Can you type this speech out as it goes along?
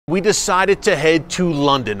We decided to head to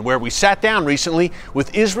London, where we sat down recently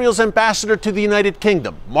with Israel's ambassador to the United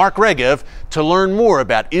Kingdom, Mark Regev, to learn more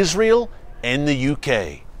about Israel and the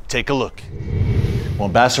UK. Take a look. Well,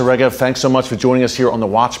 Ambassador Regev, thanks so much for joining us here on the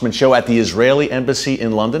Watchman Show at the Israeli Embassy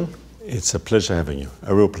in London. It's a pleasure having you,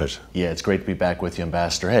 a real pleasure. Yeah, it's great to be back with you,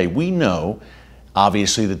 Ambassador. Hey, we know,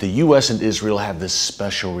 obviously, that the U.S. and Israel have this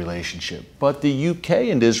special relationship, but the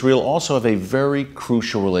U.K. and Israel also have a very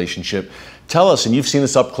crucial relationship. Tell us, and you've seen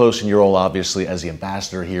this up close in your role, obviously, as the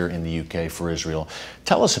ambassador here in the U.K. for Israel.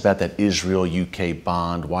 Tell us about that Israel-U.K.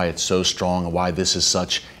 bond, why it's so strong, and why this is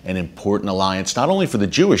such an important alliance, not only for the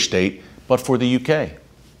Jewish state, but for the U.K.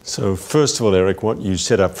 So, first of all, Eric, what you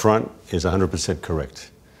said up front is 100%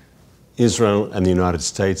 correct. Israel and the United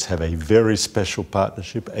States have a very special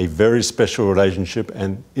partnership, a very special relationship,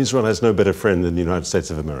 and Israel has no better friend than the United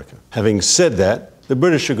States of America. Having said that, the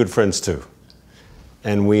British are good friends too.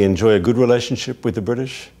 And we enjoy a good relationship with the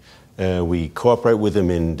British. We cooperate with them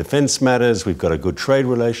in defense matters. We've got a good trade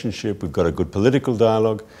relationship. We've got a good political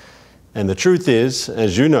dialogue. And the truth is,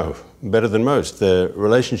 as you know better than most, the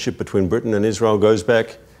relationship between Britain and Israel goes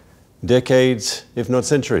back decades, if not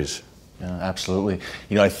centuries. Yeah, absolutely.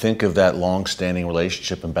 You know, I think of that long-standing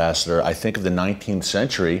relationship, Ambassador. I think of the 19th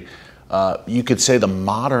century. You could say the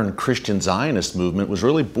modern Christian Zionist movement was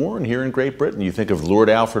really born here in Great Britain. You think of Lord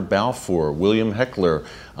Alfred Balfour, William Heckler,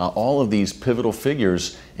 all of these pivotal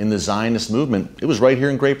figures in the Zionist movement. It was right here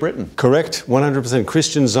in Great Britain. Correct, 100%.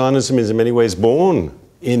 Christian Zionism is in many ways born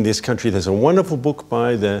in this country. There's a wonderful book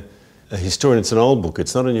by a historian, it's an old book,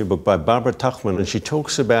 it's not a new book, by Barbara Tuchman, and she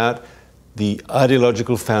talks about the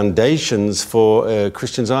ideological foundations for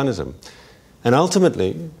Christian Zionism. And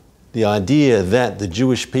ultimately, the idea that the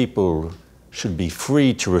Jewish people should be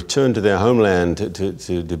free to return to their homeland,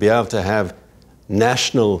 to be able to have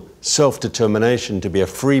national self-determination, to be a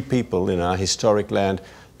free people in our historic land,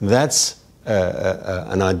 that's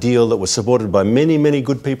an ideal that was supported by many, many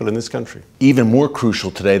good people in this country. Even more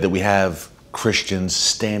crucial today that we have Christians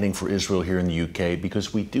standing for Israel here in the UK,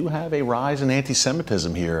 because we do have a rise in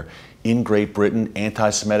anti-Semitism here in Great Britain,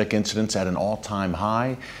 anti-Semitic incidents at an all-time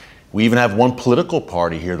high. We even have one political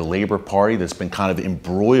party here, the Labour Party, that's been kind of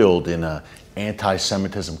embroiled in an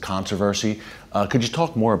anti-Semitism controversy. Could you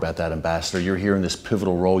talk more about that, Ambassador? You're here in this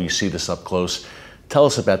pivotal role. You see this up close. Tell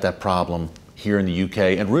us about that problem here in the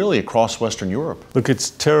UK and really across Western Europe. Look, it's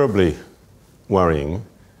terribly worrying,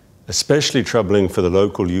 especially troubling for the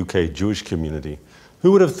local UK Jewish community.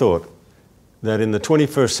 Who would have thought that in the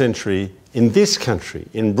 21st century, in this country,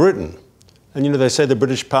 in Britain, and you know, they say the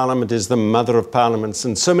British Parliament is the mother of parliaments,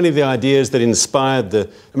 and so many of the ideas that inspired the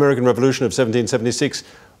American Revolution of 1776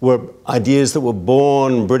 were ideas that were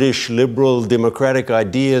born British, liberal, democratic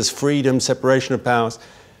ideas, freedom, separation of powers.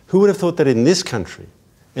 Who would have thought that in this country,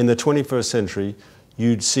 in the 21st century,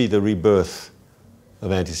 you'd see the rebirth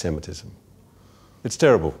of anti-Semitism? It's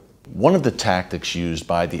terrible. One of the tactics used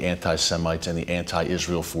by the anti-Semites and the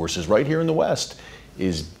anti-Israel forces right here in the West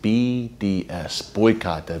is BDS,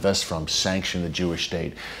 boycott, divest from, sanction the Jewish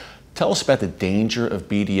state. Tell us about the danger of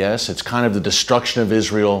BDS. It's kind of the destruction of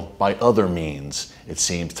Israel by other means, it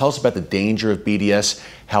seems. Tell us about the danger of BDS.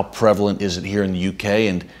 How prevalent is it here in the UK,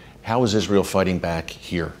 and how is Israel fighting back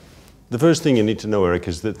here? The first thing you need to know, Eric,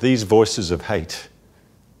 is that these voices of hate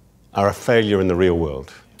are a failure in the real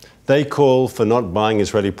world. They call for not buying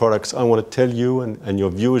Israeli products. I want to tell you, and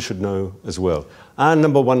your viewers should know as well, our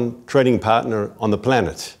number one trading partner on the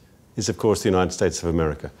planet is, of course, the United States of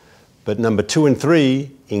America. But number 2 and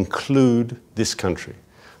 3 include this country.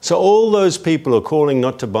 So all those people are calling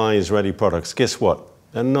not to buy Israeli products. Guess what?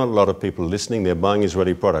 There are not a lot of people listening. They're buying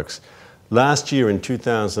Israeli products. Last year in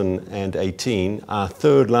 2018, our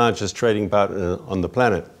third largest trading partner on the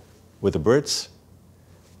planet were the Brits.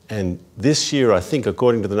 And this year, I think,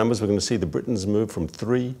 according to the numbers, we're going to see the Britons move from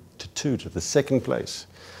 3 to 2 to the second place.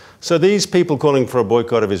 So these people calling for a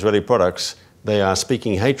boycott of Israeli products, they are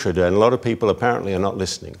speaking hatred, and a lot of people apparently are not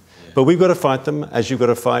listening. Yeah. But we've got to fight them, as you've got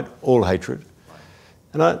to fight all hatred.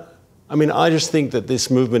 And I just think that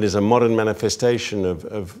this movement is a modern manifestation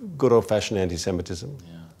of good old-fashioned anti-Semitism.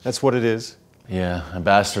 Yeah. That's what it is. Yeah,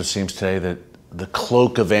 Ambassador, it seems today that the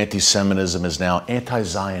cloak of anti-Semitism is now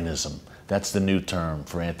anti-Zionism. That's the new term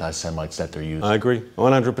for anti-Semites that they're using. I agree,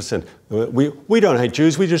 100%. We don't hate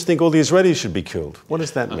Jews, we just think all the Israelis should be killed. What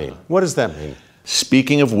does that mean? What does that mean?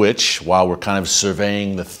 Speaking of which, while we're kind of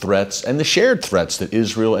surveying the threats and the shared threats that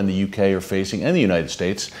Israel and the UK are facing, and the United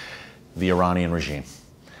States, the Iranian regime,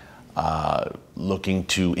 looking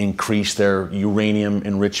to increase their uranium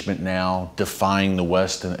enrichment now, defying the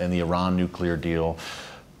West and the Iran nuclear deal.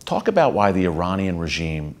 Talk about why the Iranian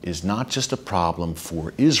regime is not just a problem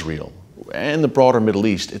for Israel and the broader Middle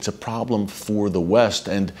East. It's a problem for the West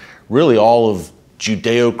and really all of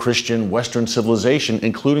Judeo-Christian Western civilization,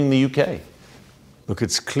 including the UK. Look,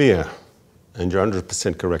 it's clear, and you're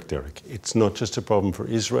 100% correct, Eric. It's not just a problem for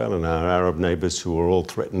Israel and our Arab neighbors who are all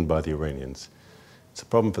threatened by the Iranians. It's a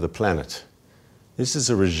problem for the planet. This is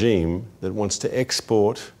a regime that wants to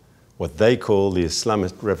export what they call the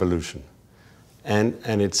Islamic revolution. And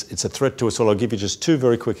it's a threat to us all. I'll give you just two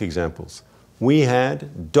very quick examples. We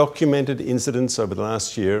had documented incidents over the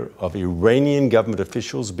last year of Iranian government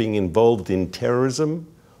officials being involved in terrorism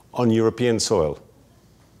on European soil.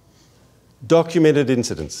 Documented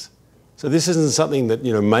incidents. So this isn't something that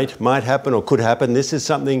might happen or could happen. This is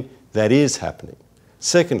something that is happening.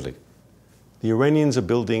 Secondly, the Iranians are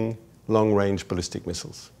building long-range ballistic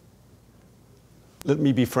missiles. Let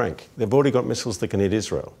me be frank. They've already got missiles that can hit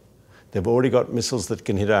Israel. They've already got missiles that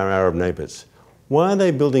can hit our Arab neighbors. Why are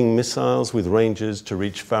they building missiles with ranges to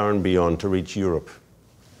reach far and beyond, to reach Europe,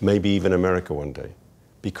 maybe even America one day?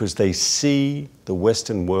 Because they see the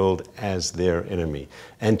Western world as their enemy.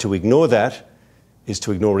 And to ignore that is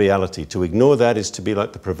to ignore reality. To ignore that is to be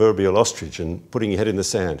like the proverbial ostrich and putting your head in the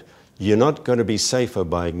sand. You're not going to be safer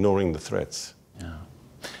by ignoring the threats. Yeah.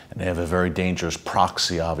 And they have a very dangerous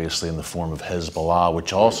proxy, obviously, in the form of Hezbollah,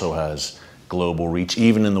 which also has global reach,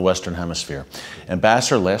 even in the Western Hemisphere.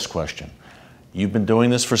 Ambassador, last question. You've been doing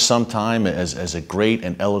this for some time as a great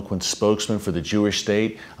and eloquent spokesman for the Jewish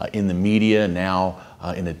state, in the media, now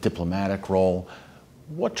in a diplomatic role.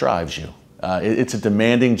 What drives you? It's a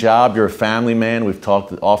demanding job. You're a family man. We've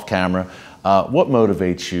talked off camera. What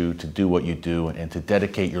motivates you to do what you do and to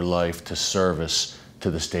dedicate your life to service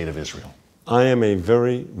to the state of Israel? I am a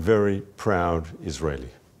very, very proud Israeli.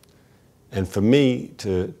 And for me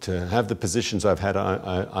to have the positions I've had,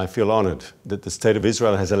 I feel honored that the state of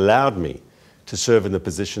Israel has allowed me to serve in the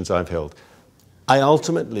positions I've held. I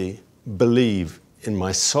ultimately believe in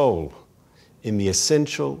my soul in the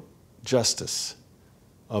essential justice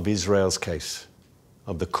of Israel's case,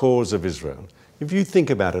 of the cause of Israel. If you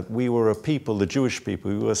think about it, we were a people, the Jewish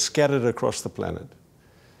people, we were scattered across the planet.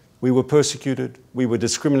 We were persecuted, we were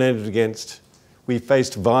discriminated against, we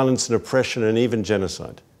faced violence and oppression and even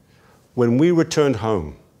genocide. When we returned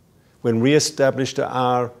home, when we established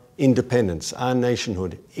our independence, our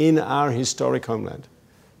nationhood in our historic homeland,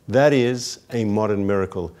 that is a modern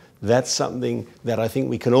miracle. That's something that I think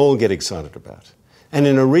we can all get excited about. And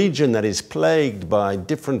in a region that is plagued by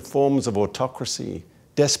different forms of autocracy,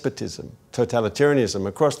 despotism, totalitarianism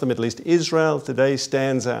across the Middle East, Israel today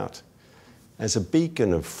stands out as a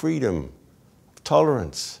beacon of freedom,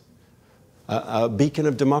 tolerance, a beacon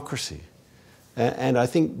of democracy. And I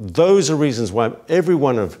think those are reasons why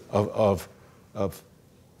everyone of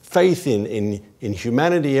faith in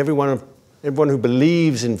humanity, everyone who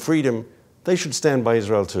believes in freedom, they should stand by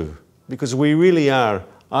Israel too. Because we really are,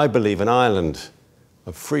 I believe, an island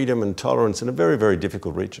of freedom and tolerance in a very, very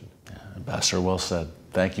difficult region. Yeah, Ambassador, well said.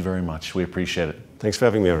 Thank you very much. We appreciate it. Thanks for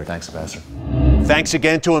having me, Eric. Thanks, Ambassador. Thanks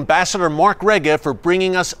again to Ambassador Mark Rega for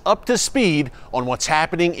bringing us up to speed on what's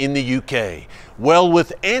happening in the UK. Well,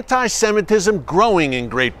 with anti-Semitism growing in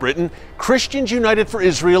Great Britain, Christians United for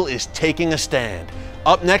Israel is taking a stand.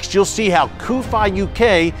 Up next, you'll see how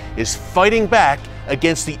QAEDA UK is fighting back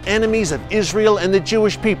against the enemies of Israel and the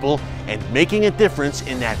Jewish people and making a difference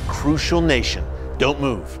in that crucial nation. Don't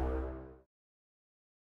move.